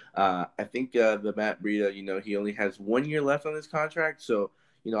for. I think the Matt Breida, he only has 1 year left on his contract, so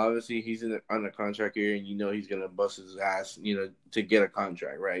obviously he's on a contract here, and he's gonna bust his ass, to get a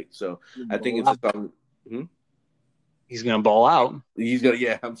contract, right? So I think it's a solid. He's gonna ball out. He's gonna,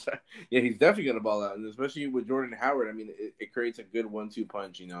 yeah. I'm sorry. Yeah, he's definitely gonna ball out, and especially with Jordan Howard. I mean, it creates a good 1-2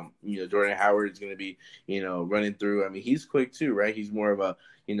 punch. Jordan Howard is gonna be, running through. I mean, he's quick too, right? He's more of a,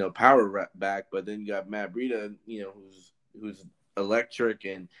 power back. But then you got Matt Breida, who's electric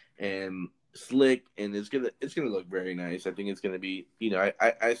and slick, and it's gonna look very nice. I think it's gonna be,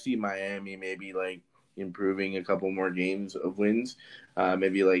 I see Miami maybe like improving a couple more games of wins,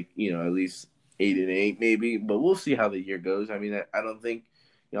 maybe like at least 8-8 maybe, but we'll see how the year goes. I mean, I don't think,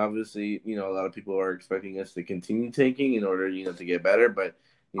 obviously, a lot of people are expecting us to continue tanking in order, to get better. But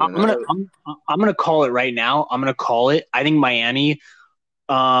I'm gonna call it right now. I'm gonna call it. I think Miami.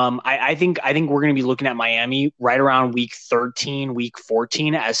 I think we're gonna be looking at Miami right around week 13, week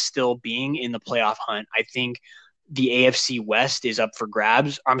 14 as still being in the playoff hunt. I think the AFC West is up for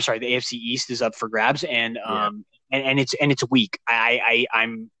grabs. I'm sorry, the AFC East is up for grabs, and it's weak.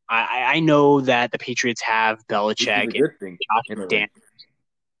 I know that the Patriots have Belichick and Josh McDaniels.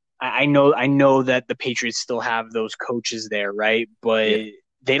 I know that the Patriots still have those coaches there, right? But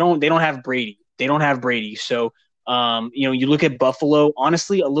they don't have Brady. They don't have Brady. So you look at Buffalo,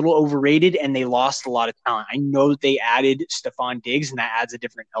 honestly, a little overrated, and they lost a lot of talent. I know that they added Stephon Diggs, and that adds a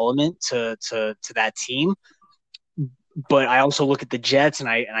different element to that team. But I also look at the Jets, and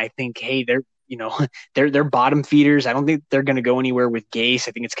I think, hey, they're bottom feeders. I don't think they're going to go anywhere with Gase.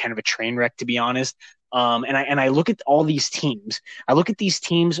 I think it's kind of a train wreck, to be honest. And I look at all these teams. I look at these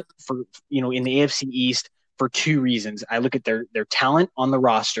teams for, in the AFC East for 2 reasons. I look at their talent on the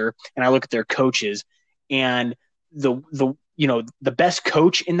roster, and I look at their coaches. And the best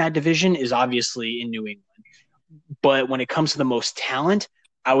coach in that division is obviously in New England. But when it comes to the most talent,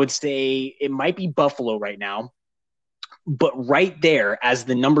 I would say it might be Buffalo right now. But right there as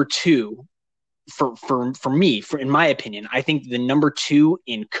the number 2, for me, in my opinion, I think the number 2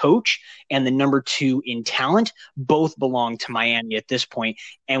 in coach and the number 2 in talent both belong to Miami at this point.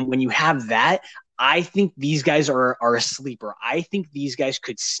 And when you have that, I think these guys are a sleeper. I think these guys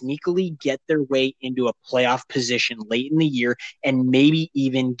could sneakily get their way into a playoff position late in the year and maybe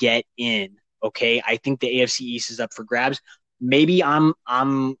even get in. Okay, I think the AFC East is up for grabs. Maybe I'm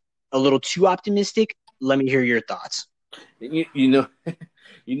a little too optimistic. Let me hear your thoughts. You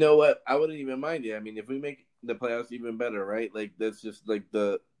know what? I wouldn't even mind it. I mean, if we make the playoffs even better, right? Like, that's just like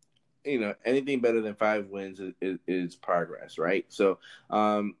anything better than 5 wins is progress, right? So,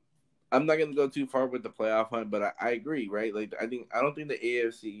 I'm not going to go too far with the playoff hunt, but I agree, right? Like, I don't think the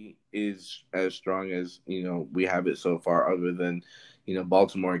AFC is as strong as, we have it so far, other than,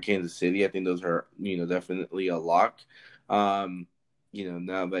 Baltimore and Kansas City. I think those are, definitely a lock.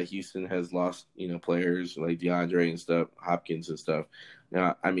 Now that Houston has lost, players like DeAndre and stuff, Hopkins and stuff.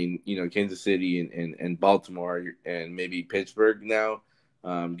 Now, I mean, Kansas City and Baltimore and maybe Pittsburgh now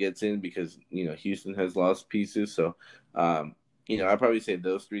gets in because, Houston has lost pieces. So, I'd probably say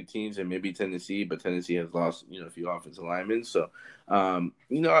those three teams and maybe Tennessee, but Tennessee has lost, a few offensive linemen. So, I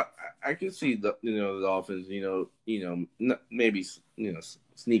could see the Dolphins, maybe,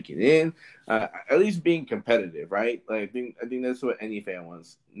 sneaking in, at least being competitive, right? Like, I think that's what any fan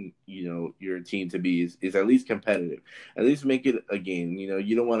wants, your team to be is at least competitive, at least make it a game.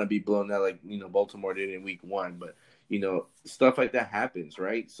 You don't want to be blown out like, Baltimore did in week 1, but stuff like that happens,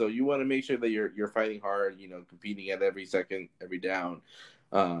 right? So you want to make sure that you're fighting hard, competing at every second, every down.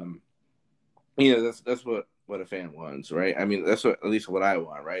 That's what a fan wants, right? I mean, that's at least what I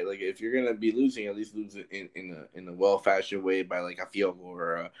want, right? Like if you're gonna be losing, at least lose it in a well fashioned way by like a field goal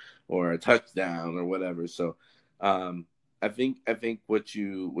or a touchdown or whatever. So, I think what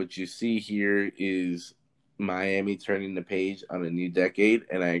you see here is Miami turning the page on a new decade,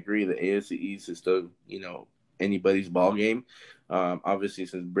 and I agree the AFC East is still anybody's ball game. Obviously,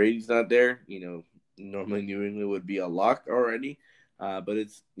 since Brady's not there, normally New England would be a lock already. But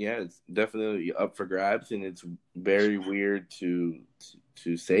it's definitely up for grabs, and it's very weird to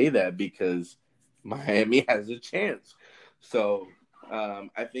say that because Miami has a chance. So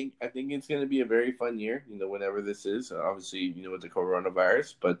I think it's going to be a very fun year. Whenever this is, obviously, with the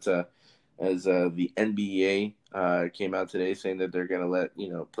coronavirus, but as the NBA came out today saying that they're going to let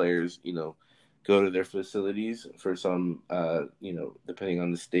players go to their facilities for some, depending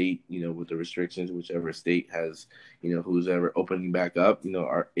on the state, with the restrictions, whichever state has, who's ever opening back up,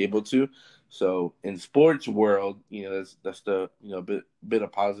 are able to. So in sports world, that's the, bit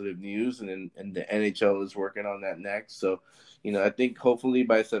of positive news. And the NHL is working on that next. So, I think hopefully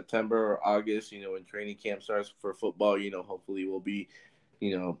by September or August, when training camp starts for football, hopefully we'll be,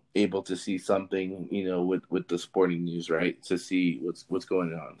 able to see something, with the sporting news, right. To see what's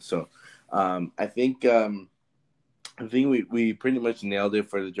going on. So, I think we pretty much nailed it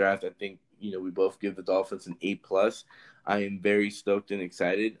for the draft. I think we both give the Dolphins an A+. I am very stoked and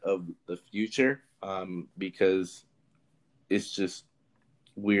excited of the future because it's just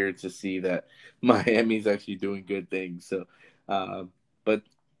weird to see that Miami's actually doing good things. So, but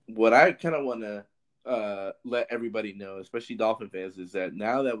what I kind of want to let everybody know, especially Dolphin fans, is that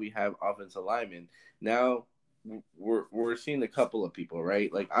now that we have offensive linemen, now we're seeing a couple of people,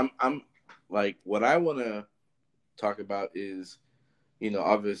 right? Like I'm like what I want to talk about is,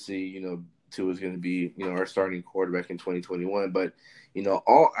 obviously, Tua is going to be, our starting quarterback in 2021, but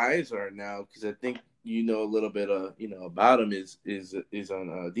all eyes are now because I think a little bit about him is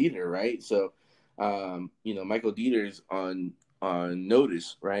on Dieter, right? So, Michael Dieter's on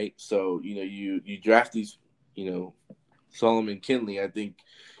notice, right? So you draft these, Solomon Kinley, I think,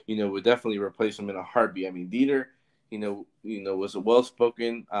 would definitely replace him in a heartbeat. I mean, Dieter, was well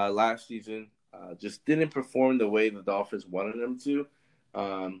spoken last season. Just didn't perform the way the Dolphins wanted him to.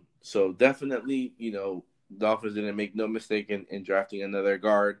 So definitely, Dolphins didn't make no mistake in drafting another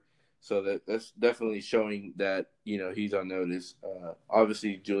guard. So that's definitely showing that, he's on notice.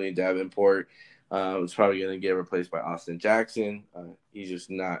 Obviously, Julian Davenport is probably going to get replaced by Austin Jackson. He's just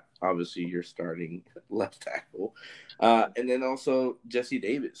not, obviously, your starting left tackle. And then also Jesse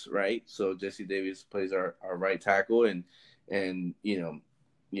Davis, right? So Jesse Davis plays our right tackle, and Ryan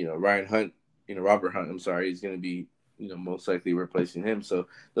Hunt, Robert Hunt, I'm sorry, he's going to be, most likely replacing him. So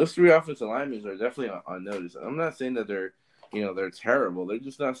those three offensive linemen are definitely on notice. I'm not saying that they're terrible. They're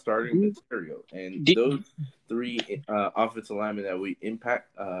just not starting material. And those three offensive linemen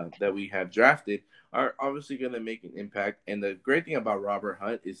that we have drafted are obviously going to make an impact. And the great thing about Robert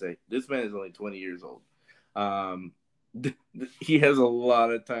Hunt is that this man is only 20 years old. He has a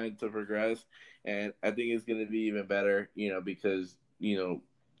lot of time to progress, and I think it's going to be even better, because,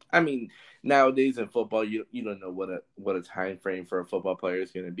 I mean, nowadays in football, you don't know what a time frame for a football player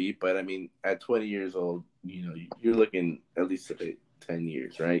is going to be. But I mean, at 20 years old, you're looking at least at 10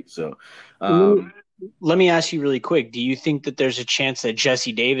 years, right? So, let me ask you really quick: do you think that there's a chance that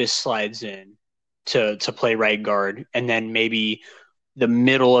Jesse Davis slides in to play right guard, and then maybe the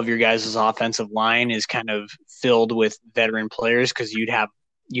middle of your guys' offensive line is kind of filled with veteran players because you'd have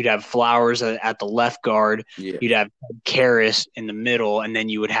Flowers at the left guard, you'd have Karras in the middle, and then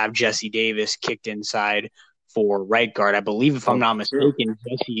you would have Jesse Davis kicked inside for right guard. I believe, if I'm not mistaken,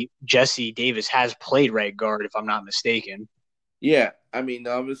 Jesse Davis has played right guard, if I'm not mistaken. Yeah, I mean,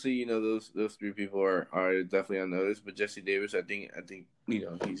 obviously, those three people are definitely on notice, but Jesse Davis, I think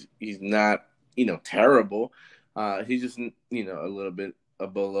he's not terrible. He's just a little bit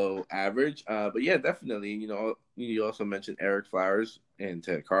below average. But yeah, definitely. You also mentioned Eric Flowers and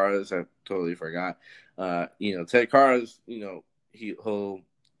Ted Karras. I totally forgot. Ted Karras, he'll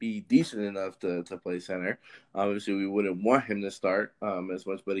be decent enough to play center. Obviously, we wouldn't want him to start as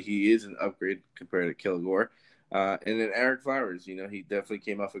much, but he is an upgrade compared to Kilgore. And then Eric Flowers, he definitely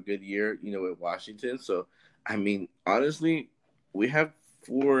came off a good year, with Washington. So, I mean, honestly, we have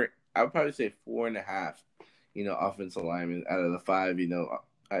four. I would probably say 4.5, offensive linemen out of the five.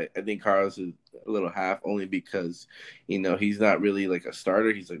 I think Carlos is a little half only because, he's not really like a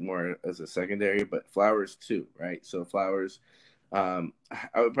starter. He's like more as a secondary, but Flowers too, right? So Flowers, I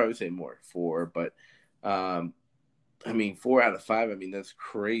would probably say more 4, but I mean, 4 out of 5. I mean, that's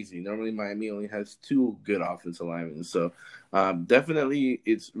crazy. Normally, Miami only has 2 good offensive linemen. So, definitely,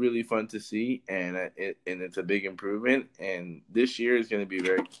 it's really fun to see, and it's a big improvement. And this year is going to be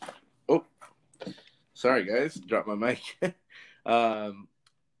very. Oh, sorry, guys, dropped my mic.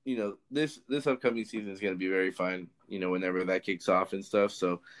 This upcoming season is going to be very fun. Whenever that kicks off and stuff.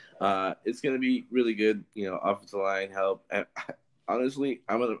 So, it's going to be really good. Offensive line help. Honestly,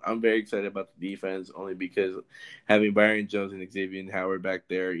 I'm very excited about the defense only because having Byron Jones and Xavier Howard back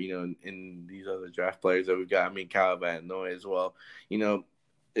there, and these other draft players that we've got. I mean, Kyle Van Noy as well.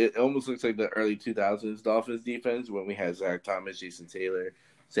 It almost looks like the early 2000s Dolphins defense when we had Zach Thomas, Jason Taylor,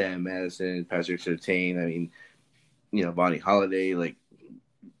 Sam Madison, Patrick Surtain. I mean, Bonnie Holiday, like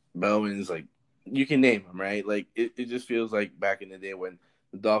Bowens, like you can name them, right? Like it just feels like back in the day when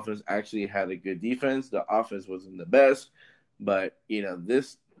the Dolphins actually had a good defense. The offense wasn't the best. But,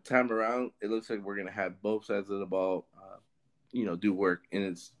 this time around, it looks like we're going to have both sides of the ball, do work. And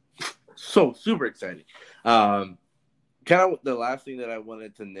it's so super exciting. Kind of the last thing that I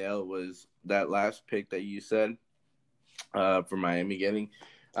wanted to nail was that last pick that you said for Miami getting,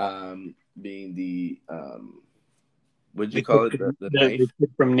 being the, what did you call it? The knife? The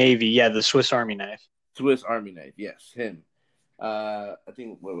kid from Navy. Yeah, the Swiss Army knife. Swiss Army knife. Yes, him. I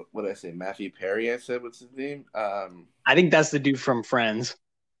think what did I say? Matthew Perry. I said what's his name? I think that's the dude from Friends.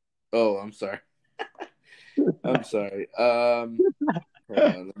 Oh, I'm sorry. I'm sorry. Hold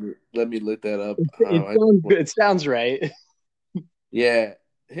on, let me look that up. It sounds right. Yeah,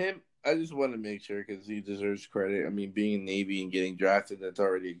 him. I just want to make sure because he deserves credit. I mean, being Navy and getting drafted, that's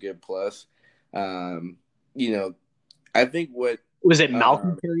already a good plus. I think what was it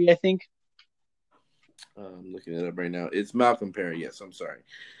Malcolm Perry? I think. I'm looking it up right now. It's Malcolm Perry. Yes, I'm sorry.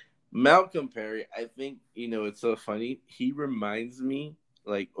 Malcolm Perry, I think, it's so funny. He reminds me,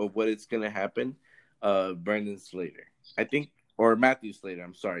 like, of what it's going to happen Brendan Slater. I think, or Matthew Slater,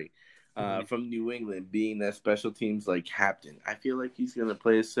 I'm sorry, from New England, being that special teams, like, captain. I feel like he's going to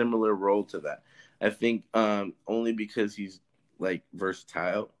play a similar role to that. I think only because he's, like,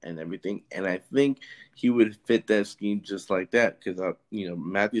 versatile and everything. And I think he would fit that scheme just like that because,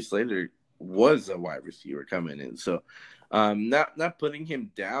 Matthew Slater was a wide receiver coming in. So not putting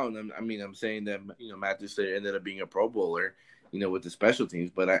him down. I'm saying that, Matthew Slater ended up being a Pro Bowler, with the special teams,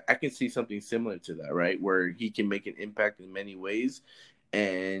 but I can see something similar to that, right? Where he can make an impact in many ways.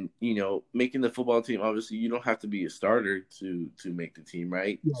 And, making the football team, obviously you don't have to be a starter to make the team,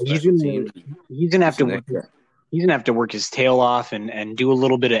 right? Yeah, he's gonna have to work. He's gonna have to work his tail off and do a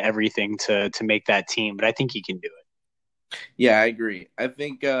little bit of everything to make that team, but I think he can do it. Yeah, I agree. I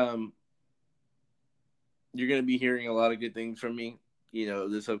think you're going to be hearing a lot of good things from me,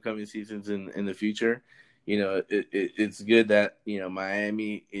 this upcoming seasons in the future. It's good that,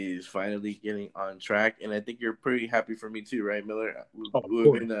 Miami is finally getting on track. And I think you're pretty happy for me too, right, Miller?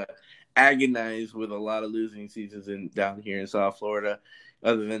 We've been agonized with a lot of losing seasons down here in South Florida,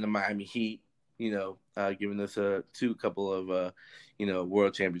 other than the Miami Heat, giving us a couple of,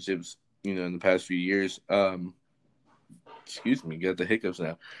 world championships, in the past few years. Excuse me, got the hiccups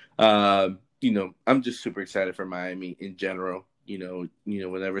now. I'm just super excited for Miami in general.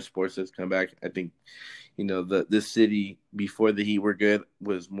 Whenever sports has come back, I think, the city before the Heat were good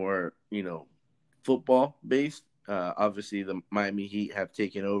was more, football based. Obviously, the Miami Heat have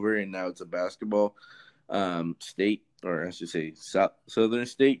taken over, and now it's a basketball state, or I should say Southern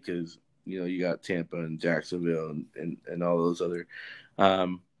state, because you got Tampa and Jacksonville and all those other.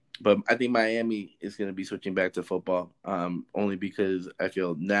 But I think Miami is going to be switching back to football, only because I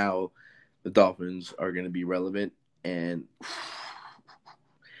feel now the Dolphins are going to be relevant, and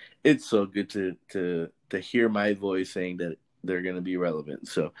it's so good to hear my voice saying that they're going to be relevant.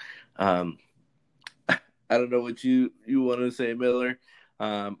 So, I don't know what you want to say, Miller.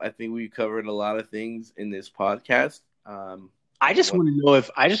 I think we covered a lot of things in this podcast. I just want to know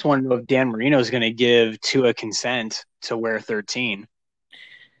if Dan Marino is going to give Tua consent to wear 13.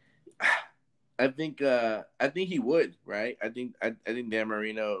 I think he would, right? I think Dan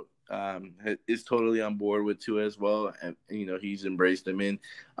Marino is totally on board with Tua as well, and he's embraced him in.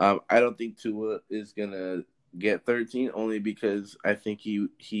 I don't think Tua is gonna get 13 only because I think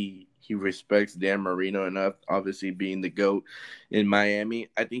he respects Dan Marino enough, obviously being the GOAT in Miami.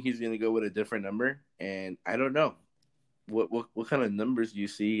 I think he's going to go with a different number, and I don't know. What kind of numbers do you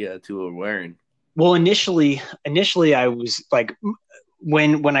see Tua wearing? Well, initially I was like,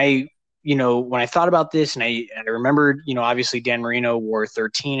 when I when I thought about this, and I remembered, obviously Dan Marino wore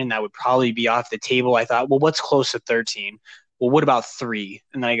 13, and that would probably be off the table. I thought, well, what's close to 13? Well, what about 3?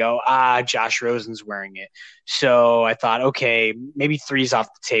 And then I go, Josh Rosen's wearing it. So I thought, okay, maybe 3's off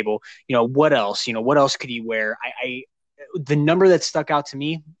the table. What else? What else could he wear? The number that stuck out to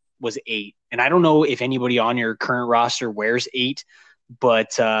me was 8. And I don't know if anybody on your current roster wears 8, but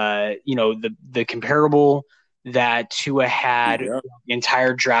the comparable that Tua had the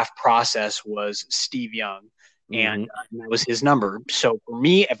entire draft process was Steve Young, and that was his number. So for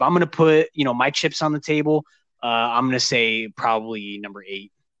me, if I'm going to put my chips on the table, I'm going to say probably number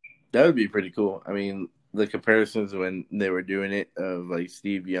 8. That would be pretty cool. I mean, the comparisons when they were doing it of like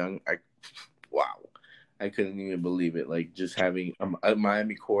Steve Young, wow. I couldn't even believe it. Like just having a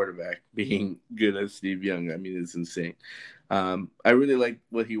Miami quarterback being good as Steve Young. I mean, it's insane. I really like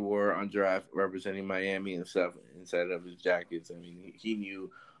what he wore on draft representing Miami and stuff inside of his jackets. I mean, he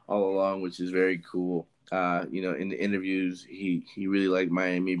knew all along, which is very cool. In the interviews, he really liked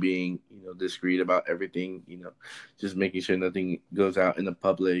Miami being, discreet about everything, just making sure nothing goes out in the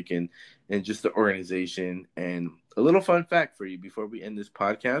public and just the organization. And a little fun fact for you before we end this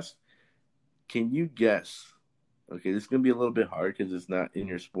podcast. Can you guess? Okay, this is going to be a little bit hard because it's not in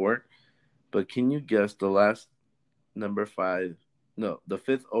your sport. But can you guess the last the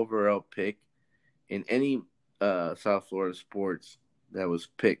 5th overall pick in any South Florida sports that was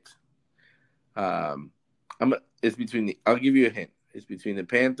picked? It's between I'll give you a hint. It's between the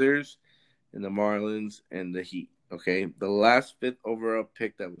Panthers and the Marlins and the Heat. Okay, the last 5th overall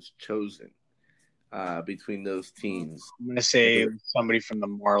pick that was chosen between those teams. I'm going to say somebody from the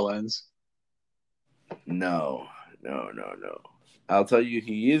Marlins. No. I'll tell you,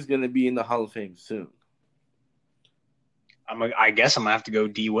 he is going to be in the Hall of Fame soon. I guess I'm going to have to go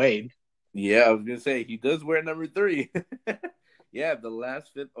D Wade. Yeah, I was going to say, he does wear number 3. Yeah, the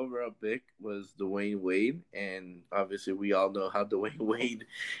last 5th overall pick was Dwayne Wade. And obviously, we all know how Dwayne Wade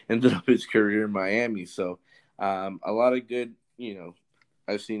ended up his career in Miami. So, a lot of good,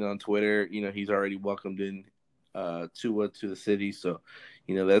 I've seen on Twitter, he's already welcomed in Tua to the city. So,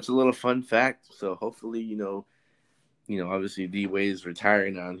 that's a little fun fact. So hopefully, obviously D Wade is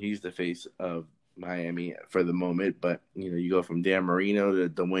retiring now and he's the face of Miami for the moment. But, you go from Dan Marino to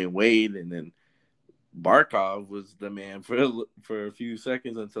Dwayne Wade, and then Barkov was the man for a few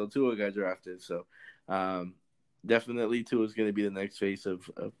seconds until Tua got drafted. So definitely Tua is going to be the next face of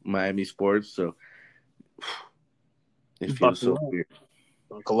Miami sports. So it feels so weird.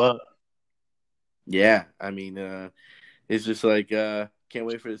 Buckle up. Yeah, I mean, it's just like can't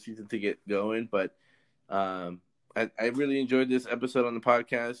wait for the season to get going. But I really enjoyed this episode on the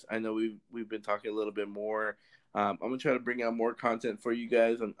podcast. I know we've been talking a little bit more. I'm gonna try to bring out more content for you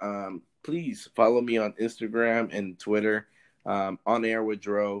guys. Please follow me on Instagram and Twitter. On Air with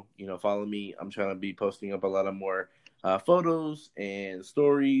Dro. Follow me. I'm trying to be posting up a lot of more photos and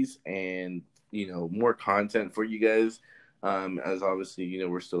stories and more content for you guys. As obviously,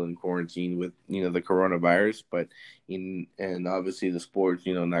 we're still in quarantine with, the coronavirus, and obviously the sports,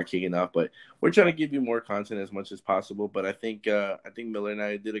 not kicking off, but we're trying to give you more content as much as possible. But I think Miller and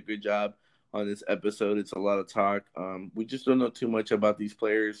I did a good job on this episode. It's a lot of talk. We just don't know too much about these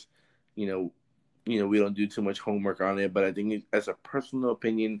players. We don't do too much homework on it, but I think as a personal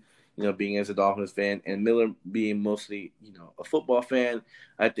opinion, being as a Dolphins fan and Miller being mostly, a football fan,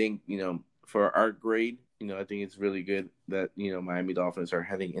 I think, for our grade, I think it's really good that, Miami Dolphins are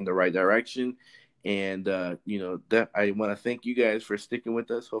heading in the right direction. And, that I want to thank you guys for sticking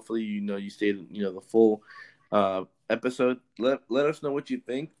with us. Hopefully, you stayed, the full episode. Let us know what you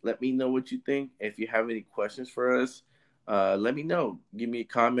think. Let me know what you think. If you have any questions for us, let me know. Give me a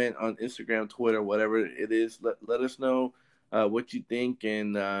comment on Instagram, Twitter, whatever it is. Let us know what you think.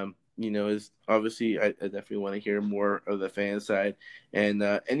 And, is obviously I definitely want to hear more of the fan side, and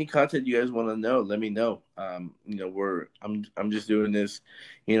any content you guys want to know, let me know. I'm just doing this,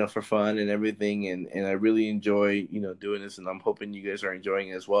 for fun and everything, and I really enjoy, doing this, and I'm hoping you guys are enjoying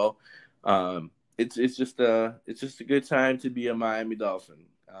it as well. It's just a good time to be a Miami Dolphin,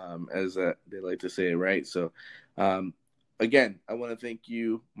 as they like to say, right? So, again, I want to thank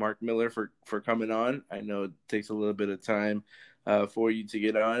you, Mark Miller, for coming on. I know it takes a little bit of time for you to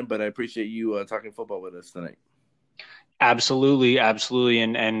get on, but I appreciate you talking football with us tonight. Absolutely.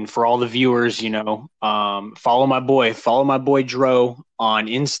 And for all the viewers, follow my boy Dro on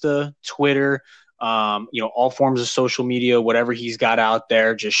Insta, Twitter, All forms of social media, whatever he's got out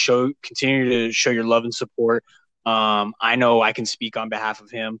there, just continue to show your love and support. I know I can speak on behalf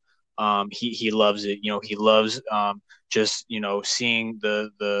of him. He loves it. He loves just seeing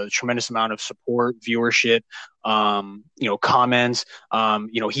the tremendous amount of support, viewership, comments.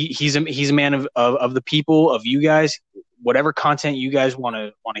 He's a man of the people, of you guys. Whatever content you guys want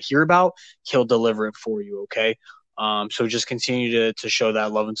to hear about, he'll deliver it for you. Okay. So just continue to show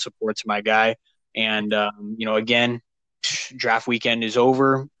that love and support to my guy. And again, draft weekend is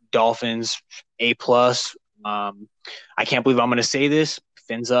over. Dolphins A+. I can't believe I'm going to say this.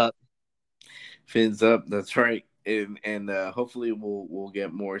 Fins up. Fins up. That's right. And hopefully we'll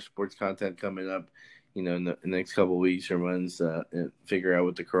get more sports content coming up, in the next couple of weeks or months, and figure out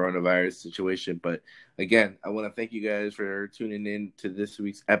with the coronavirus situation. But again, I want to thank you guys for tuning in to this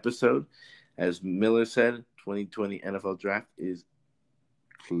week's episode. As Miller said, 2020 NFL Draft is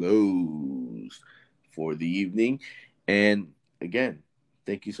closed for the evening. And again,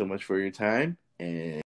 thank you so much for your time. And